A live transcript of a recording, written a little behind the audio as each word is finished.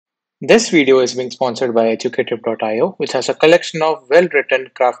This video is being sponsored by 𝗣𝗥𝗢𝗣𝗪, which has a collection of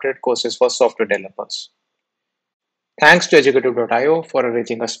well-written, crafted courses for software developers. Thanks to 𝗣𝗥𝗢𝗣𝗪 for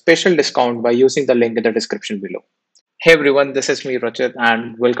arranging a special discount by using the link in the description below. Hey everyone, this is me Rachit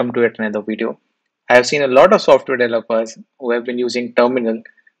and welcome to yet another video. I have seen a lot of software developers who have been using terminal,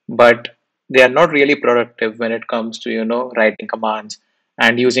 but they are not really productive when it comes to writing commands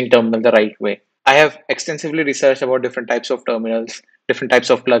and using terminal the right way. I have extensively researched about different types of terminals, different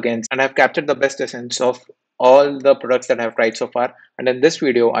types of plugins, and I've captured the best essence of all the products that I've tried so far. And in this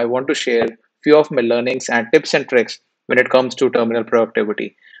video, I want to share few of my learnings and tips and tricks when it comes to terminal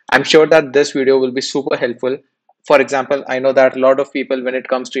productivity. I'm sure that this video will be super helpful. For example, I know that a lot of people, when it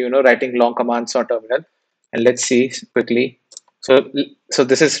comes to writing long commands on terminal, and let's see quickly. So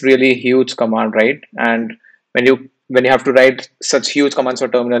this is really huge command, right? And when you have to write such huge commands on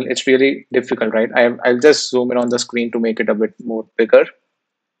terminal, it's really difficult, right? I'll just zoom in on the screen to make it a bit more bigger.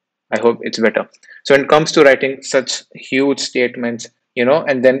 I hope it's better. So when it comes to writing such huge statements,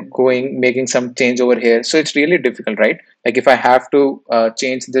 and then making some change over here, so it's really difficult, right? Like if I have to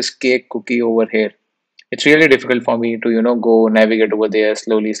change this cake cookie over here, it's really difficult for me to go navigate over there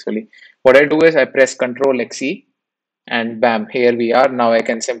slowly. What I do is I press CTRL X E, and bam, here we are. Now I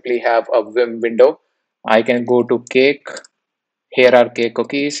can simply have a Vim window. I can go to cake. Here are cake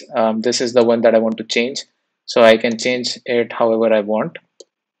cookies. This is the one that I want to change, so I can change it however I want,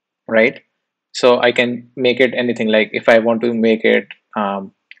 right? So I can make it anything. Like if I want to make it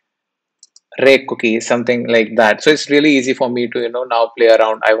rake cookie, something like that. So it's really easy for me to now play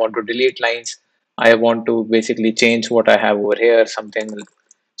around. I want to delete lines. I want to basically change what I have over here, something.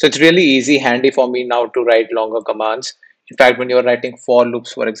 So it's really easy, handy for me now to write longer commands. In fact, when you're writing for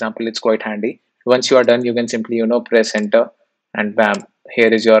loops, for example, it's quite handy. Once you are done, you can simply press enter, and bam, here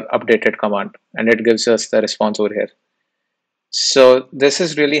is your updated command, and it gives us the response over here. So this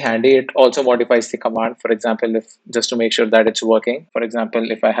is really handy. It also modifies the command. For example, if just to make sure that it's working, for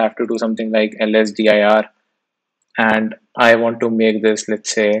example, if I have to do something like lsdir and I want to make this,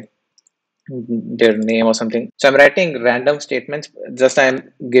 let's say, their name or something. So I'm writing random statements. Just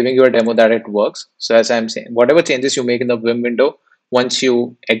I'm giving you a demo that it works. So as I'm saying, whatever changes you make in the Vim window, once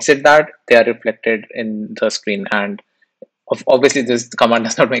you exit that, they are reflected in the screen. And obviously this command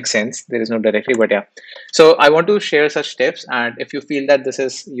does not make sense. There is no directory, but yeah. So I want to share such tips, and if you feel that this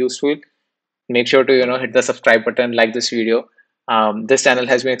is useful, make sure to hit the subscribe button, like this video. This channel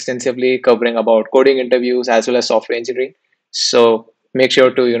has been extensively covering about coding interviews as well as software engineering. So make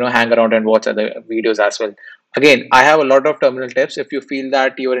sure to hang around and watch other videos as well. Again, I have a lot of terminal tips. If you feel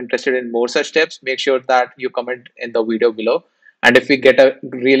that you're interested in more such tips, make sure that you comment in the video below. And if we get a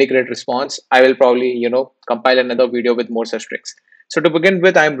really great response, I will probably compile another video with more such tricks. So to begin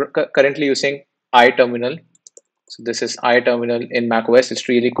with, I'm currently using iTerminal. So this is iTerminal in macOS. It's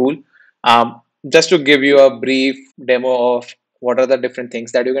really cool. Just to give you a brief demo of what are the different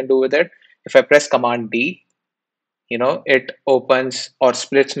things that you can do with it. If I press Command D, it opens or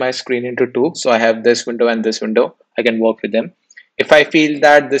splits my screen into two. So I have this window and this window. I can work with them. If I feel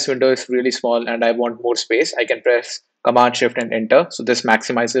that this window is really small and I want more space, I can press Command Shift and Enter. So this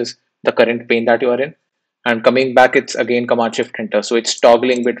maximizes the current pane that you are in. And coming back, it's again Command Shift Enter. So it's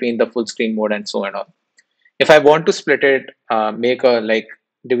toggling between the full screen mode and so on. If I want to split it, make a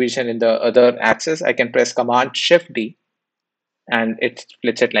division in the other axis, I can press Command Shift D, and it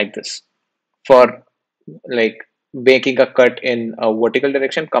splits it like this. For making a cut in a vertical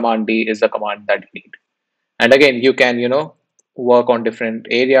direction, Command D is the command that you need. And again, you can work on different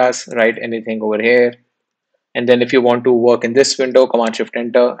areas, write anything over here. And then if you want to work in this window, Command Shift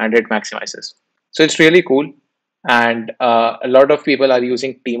Enter, and it maximizes. So it's really cool. And a lot of people are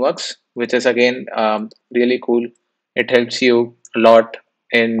using 𝗤𝗧𝗪, which is again really cool. It helps you a lot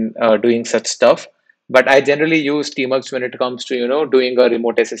in doing such stuff. But I generally use 𝗤𝗪𝗪 when it comes to doing a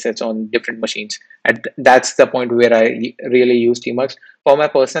remote SSH on different machines. And that's the point where I really use 𝗤𝗪𝗪. For my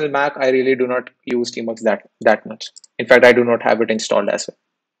personal Mac, I really do not use 𝗤𝗪𝗪 that much. In fact, I do not have it installed as well.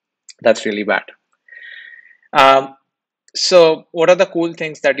 That's really bad. So what are the cool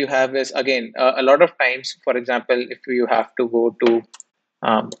things that you have is, again, a lot of times, for example, if you have to go to,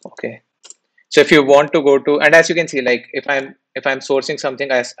 okay. So if you want to go to, and as you can see, like if I'm sourcing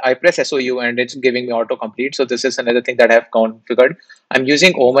something, I press SOU and it's giving me autocomplete. So this is another thing that I've configured. I'm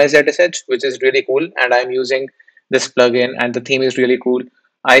using My ZSH, which is really cool. And I'm using this plugin and the theme is really cool.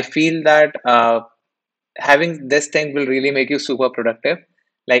 I feel that having this thing will really make you super productive.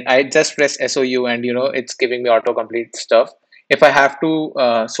 Like I just press SOU and it's giving me autocomplete stuff. If I have to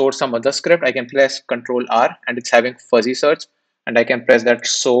source some other script, I can press Ctrl R and it's having fuzzy search, and I can press that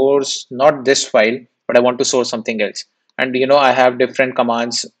source, not this file, but I want to source something else. and I have different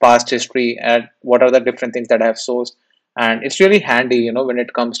commands, past history, and what are the different things that I have sourced. And it's really handy, when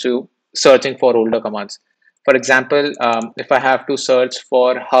it comes to searching for older commands. For example, if I have to search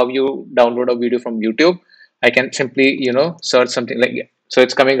for how you download a video from YouTube, I can simply, search something like, so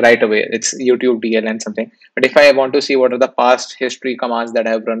it's coming right away. It's YouTube DL and something. But if I want to see what are the past history commands that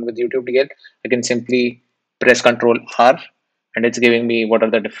I have run with YouTube DL, I can simply press Control R, and it's giving me what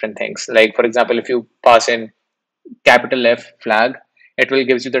are the different things. Like, for example, if you pass in capital F flag, it will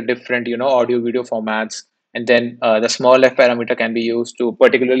gives you the different, audio video formats. And then the small f parameter can be used to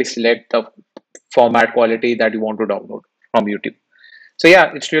particularly select the format quality that you want to download from YouTube. So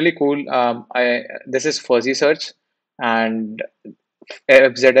yeah, it's really cool. This is fuzzy search, and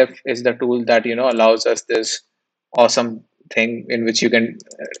FZF is the tool that allows us this awesome thing in which you can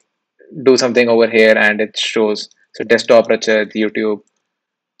do something over here, and it shows. So desktop, Rachit, YouTube.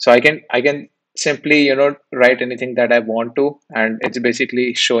 So I can simply write anything that I want to, and it's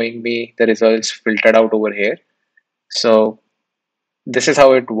basically showing me the results filtered out over here. So this is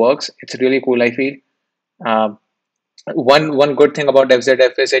how it works. It's really cool, I feel. Um, one good thing about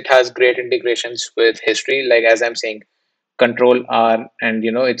FZF is it has great integrations with history. Like, as I'm saying, Control R, and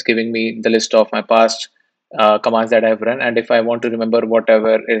it's giving me the list of my past commands that I've run. And if I want to remember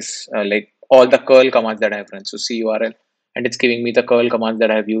whatever is like all the curl commands that I've run, so CURL, and it's giving me the curl commands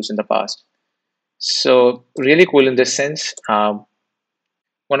that I've used in the past. So really cool in this sense.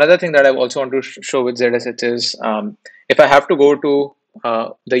 One other thing that I also want to show with ZSH is if I have to go to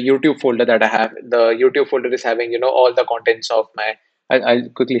the YouTube folder that I have, the YouTube folder is having all the contents of my. I'll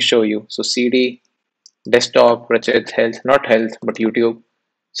quickly show you. So CD, desktop, Rachit, health, not health, but YouTube.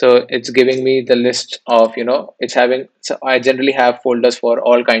 So it's giving me the list of it's having. So I generally have folders for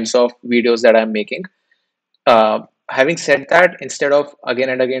all kinds of videos that I'm making. Having said that, instead of again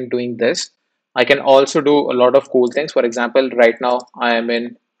and again doing this, I can also do a lot of cool things. For example, right now I am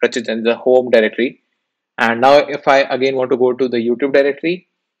in Rachit in the home directory. And now if I again want to go to the YouTube directory,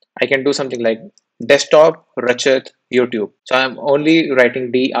 I can do something like desktop, Rachit, YouTube. So I'm only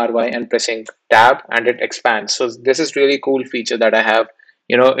writing DRY and pressing tab, and it expands. So this is really cool feature that I have.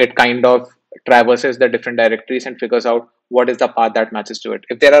 It kind of traverses the different directories and figures out what is the path that matches to it.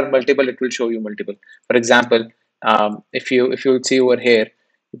 If there are multiple, it will show you multiple. For example, if you see over here,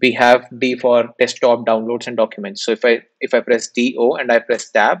 we have D for desktop downloads and documents. So if I press DO and I press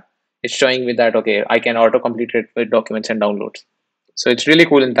tab, it's showing me that okay, I can auto complete it with documents and downloads. So it's really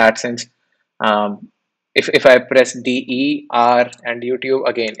cool in that sense. If I press DE, R, and YouTube,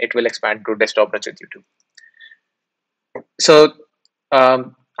 again, it will expand to desktop Rachit YouTube. So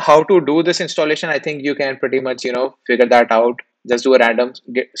how to do this installation, I think you can pretty much figure that out. Just do a random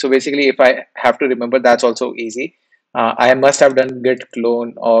so basically, if I have to remember, that's also easy. I must have done git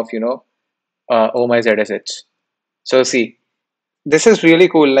clone of My ZSH. So see, this is really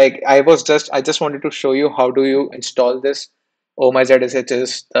cool. Like, I just wanted to show you how do you install this. My ZSH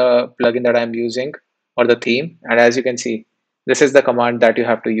is the plugin that I'm using, or the theme, and as you can see, this is the command that you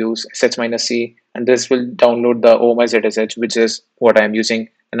have to use, sh-c, and this will download the My ZSH, which is what I'm using.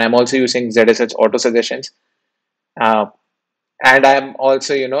 And I'm also using ZSH Auto Suggestions. And I'm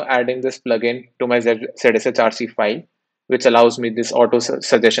also, adding this plugin to my ZSH RC file, which allows me this auto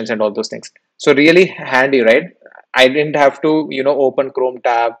suggestions and all those things. So really handy, right? I didn't have to, open Chrome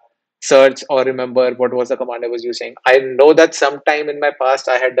tab, search, or remember what was the command I was using. I know that sometime in my past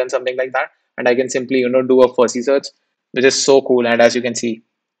I had done something like that, and I can simply, do a fuzzy search, which is so cool. And as you can see,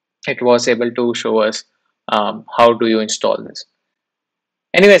 it was able to show us how do you install this.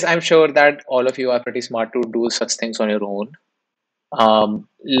 Anyways, I'm sure that all of you are pretty smart to do such things on your own.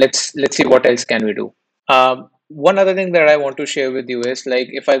 Let's see what else can we do. One other thing that I want to share with you is, like,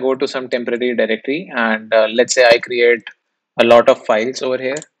 if I go to some temporary directory and let's say I create a lot of files over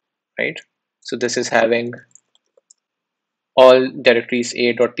here, right? So this is having all directories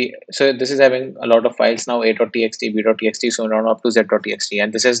a.t. So this is having a lot of files now, a.txt, b.txt, so on up to z.txt,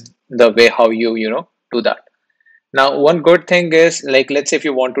 and this is the way how you do that. Now, one good thing is, like, let's say if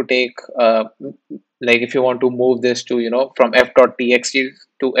you want to take like if you want to move this to from f.txt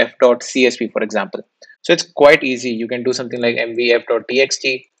to f.csv, for example. So it's quite easy. You can do something like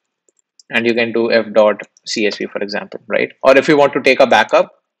mv.f.txt and you can do f.csv, for example, right? Or if you want to take a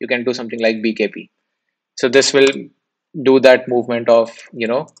backup, you can do something like bkp. So this will do that movement of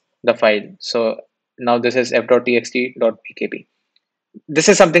the file. So now this is f.txt.bkp. This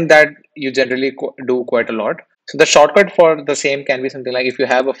is something that you generally do quite a lot. So the shortcut for the same can be something like, if you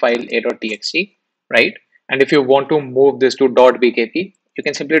have a file a.txt, right? And if you want to move this to .bkp, you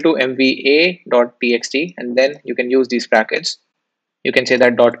can simply do mva.txt, and then you can use these brackets. You can say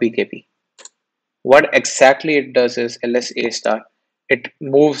that .bkp. What exactly it does is LSA star, it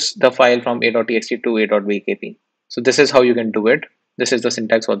moves the file from a.txt to a.vkp. So this is how you can do it. This is the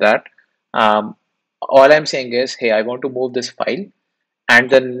syntax for that. All I'm saying is, hey, I want to move this file, and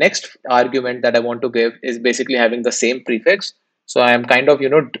the next argument that I want to give is basically having the same prefix. So I am kind of,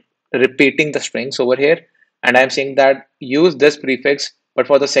 repeating the strings over here, and I'm saying that use this prefix, but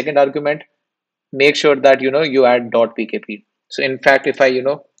for the second argument, make sure that you add .pkp. So in fact, if I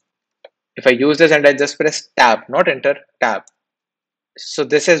use this and I just press tab, not enter, tab. So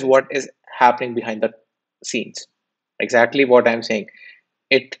this is what is happening behind the scenes. Exactly what I'm saying.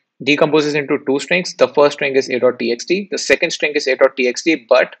 It decomposes into two strings. The first string is a.txt. The second string is a.txt,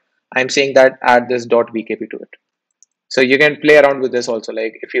 but I'm saying that add this .vkp to it. So you can play around with this also.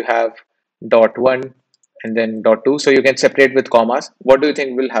 Like if you have .1 and then .2, so you can separate with commas. What do you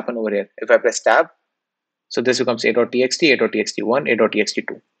think will happen over here? If I press tab, so this becomes a.txt, a.txt1,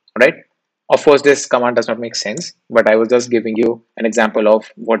 a.txt2, right? Of course, this command does not make sense, but I was just giving you an example of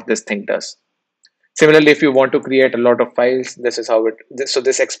what this thing does. Similarly, if you want to create a lot of files, this is how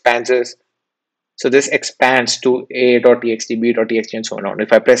this expands. So this expands to a.txt, b.txt, and so on.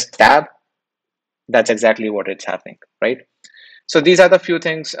 If I press tab, that's exactly what it's happening, right? So these are the few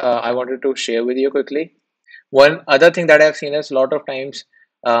things I wanted to share with you quickly. One other thing that I've seen is a lot of times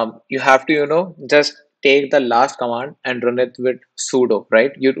you have to, just take the last command and run it with sudo,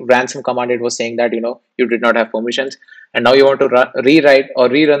 right? You ran some command, it was saying that, you did not have permissions, and now you want to rewrite or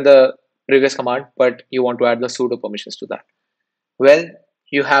rerun the previous command, but you want to add the sudo permissions to that. Well,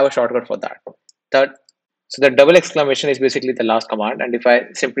 you have a shortcut for that. So the double exclamation is basically the last command, and if I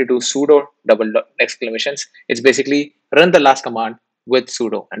simply do sudo double exclamations, it's basically run the last command with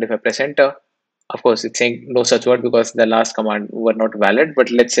sudo. And if I press enter, of course, it's saying no such word because the last command were not valid, but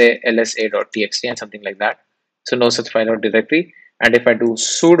let's say lsa.txt and something like that. So no such file or directory. And if I do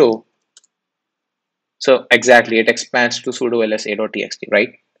sudo, so exactly, it expands to sudo lsa.txt,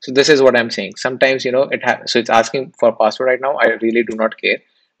 right? So this is what I'm saying. Sometimes, so it's asking for password right now. I really do not care.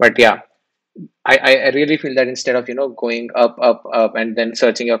 But yeah, I really feel that instead of, going up, and then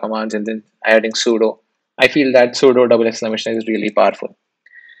searching your commands and then adding sudo, I feel that sudo double exclamation is really powerful.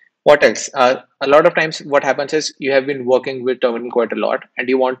 What else? A lot of times what happens is you have been working with terminal quite a lot and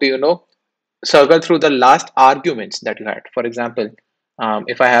you want to, circle through the last arguments that you had. For example,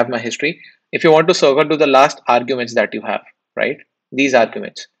 if I have my history, if you want to circle to the last arguments that you have, right? These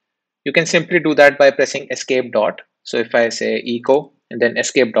arguments, you can simply do that by pressing escape dot. So if I say echo and then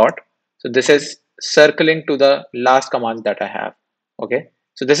escape dot, so this is circling to the last commands that I have. Okay.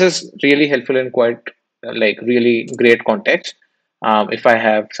 So this is really helpful in quite like really great context. If I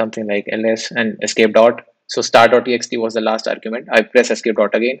have something like ls and escape dot, so star.txt was the last argument. I press escape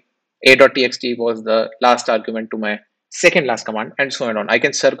dot again. A.txt was the last argument to my second last command, and so on. I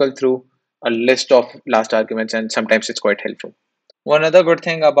can circle through a list of last arguments, and sometimes it's quite helpful. One other good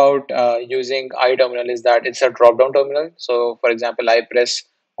thing about using iTerminal is that it's a drop-down terminal. So for example, I press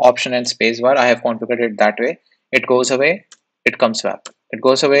Option and spacebar. I have configured it that way. It goes away, it comes back. It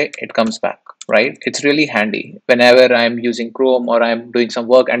goes away, it comes back, right? It's really handy whenever I'm using Chrome or I'm doing some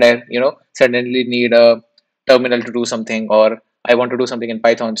work and I, suddenly need a terminal to do something, or I want to do something in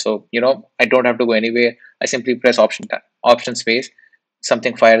Python. So, I don't have to go anywhere. I simply press Option space,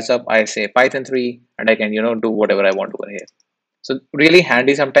 something fires up. I say Python 3 and I can, do whatever I want over here. So really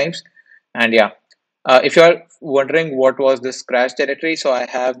handy sometimes. And yeah, if you are wondering what was this crash directory, so I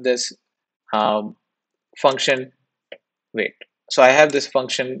have this function. Wait, so I have this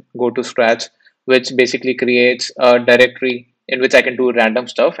function go to scratch, which basically creates a directory in which I can do random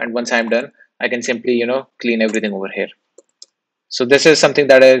stuff. And once I'm done, I can simply, clean everything over here. So this is something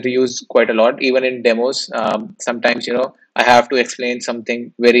that I use quite a lot, even in demos. Sometimes, I have to explain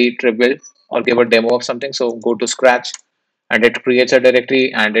something very trivial or give a demo of something. So go to scratch and it creates a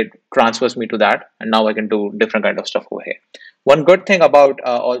directory and it transfers me to that. And now I can do different kind of stuff over here. One good thing about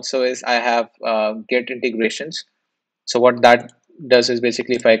also is I have Git integrations. So what that does is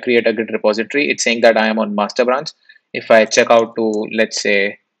basically if I create a Git repository, it's saying that I am on master branch. If I check out to, let's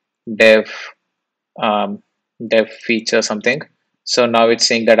say, dev feature something. So now it's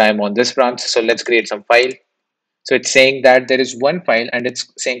saying that I'm on this branch. So let's create some file. So it's saying that there is one file and it's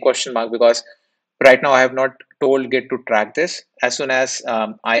saying question mark because right now I have not told Git to track this. As soon as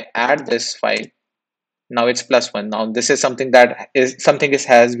I add this file, now it's +1. Now this is something that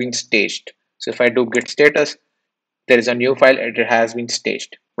has been staged. So if I do git status, there is a new file, it has been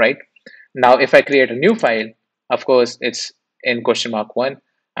staged, right? Now if I create a new file, of course it's in !1.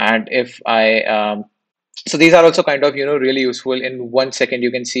 And if I so these are also kind of really useful. In 1 second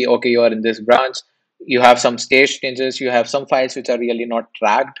you can see, okay, you are in this branch, you have some stage changes, you have some files which are really not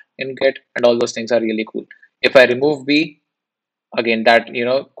tracked in Git, and all those things are really cool. If I remove B, again that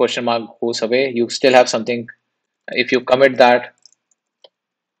question mark goes away. You still have something. If you commit that,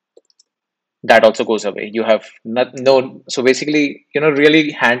 that also goes away. You have no. So basically,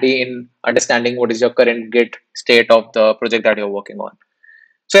 really handy in understanding what is your current Git state of the project that you're working on.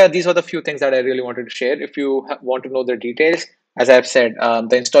 So yeah, these are the few things that I really wanted to share. If you want to know the details, as I've said,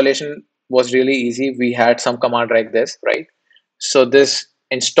 the installation was really easy. We had some command like this, right? So this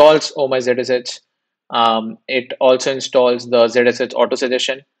installs My ZSH. It also installs the ZSH Auto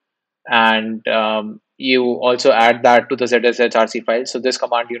Suggestion, and you also add that to the ZSH RC file. So this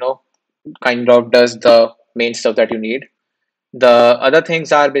command, kind of does the main stuff that you need. The other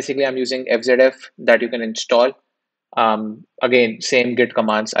things are basically I'm using FZF that you can install. Again, same Git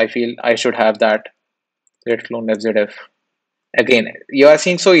commands. I feel I should have that. Git clone FZF. Again, you are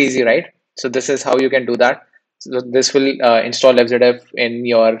seeing so easy, right? So this is how you can do that. So this will install FZF in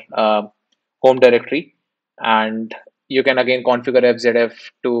your home directory, and you can again configure FZF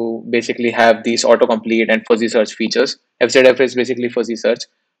to basically have these autocomplete and fuzzy search features. FZF is basically fuzzy search,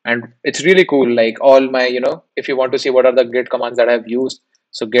 and it's really cool. Like all my, if you want to see what are the Git commands that I've used,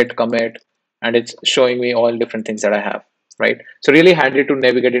 so git commit, and it's showing me all different things that I have, right? So really handy to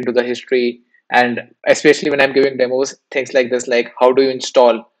navigate into the history, and especially when I'm giving demos, things like this, like how do you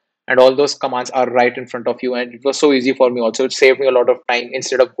install, and all those commands are right in front of you. And it was so easy for me also. It saved me a lot of time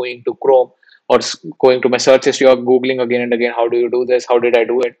instead of going to Chrome or going to my search history or Googling again and again, how do you do this? How did I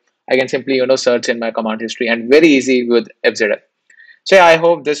do it? I can simply, search in my command history, and very easy with FZF. So yeah, I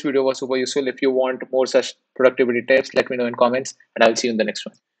hope this video was super useful. If you want more such productivity tips, let me know in comments, and I'll see you in the next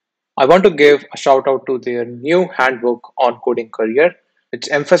one. I want to give a shout out to their new handbook on coding career, which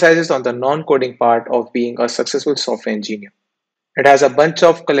emphasizes on the non-coding part of being a successful software engineer. It has a bunch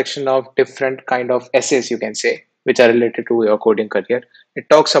of collection of different kind of essays, you can say, which are related to your coding career. It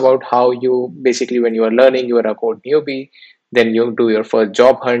talks about how you basically, when you are learning, you are a code newbie, then you do your first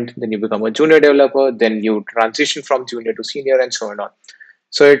job hunt, then you become a junior developer, then you transition from junior to senior, and so on.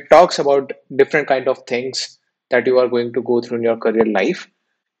 So it talks about different kind of things that you are going to go through in your career life.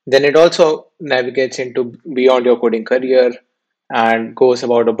 Then it also navigates into beyond your coding career and goes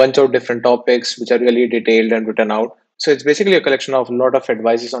about a bunch of different topics which are really detailed and written out. So it's basically a collection of a lot of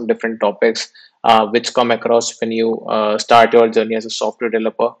advices on different topics which come across when you start your journey as a software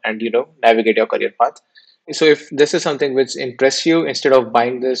developer and navigate your career path. So if this is something which interests you, instead of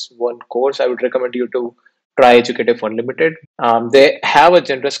buying this one course, I would recommend you to try Educative Unlimited. They have a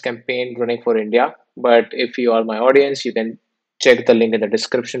generous campaign running for India, but if you are my audience, you can check the link in the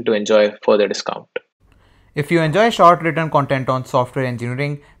description to enjoy further discount. If you enjoy short written content on software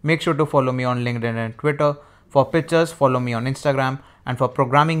engineering, make sure to follow me on LinkedIn and Twitter. For pictures, follow me on Instagram, and for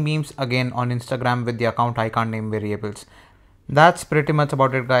programming memes, again on Instagram with the account I can't name variables. That's pretty much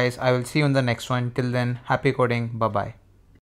about it, guys. I will see you in the next one. Till then, happy coding. Bye bye.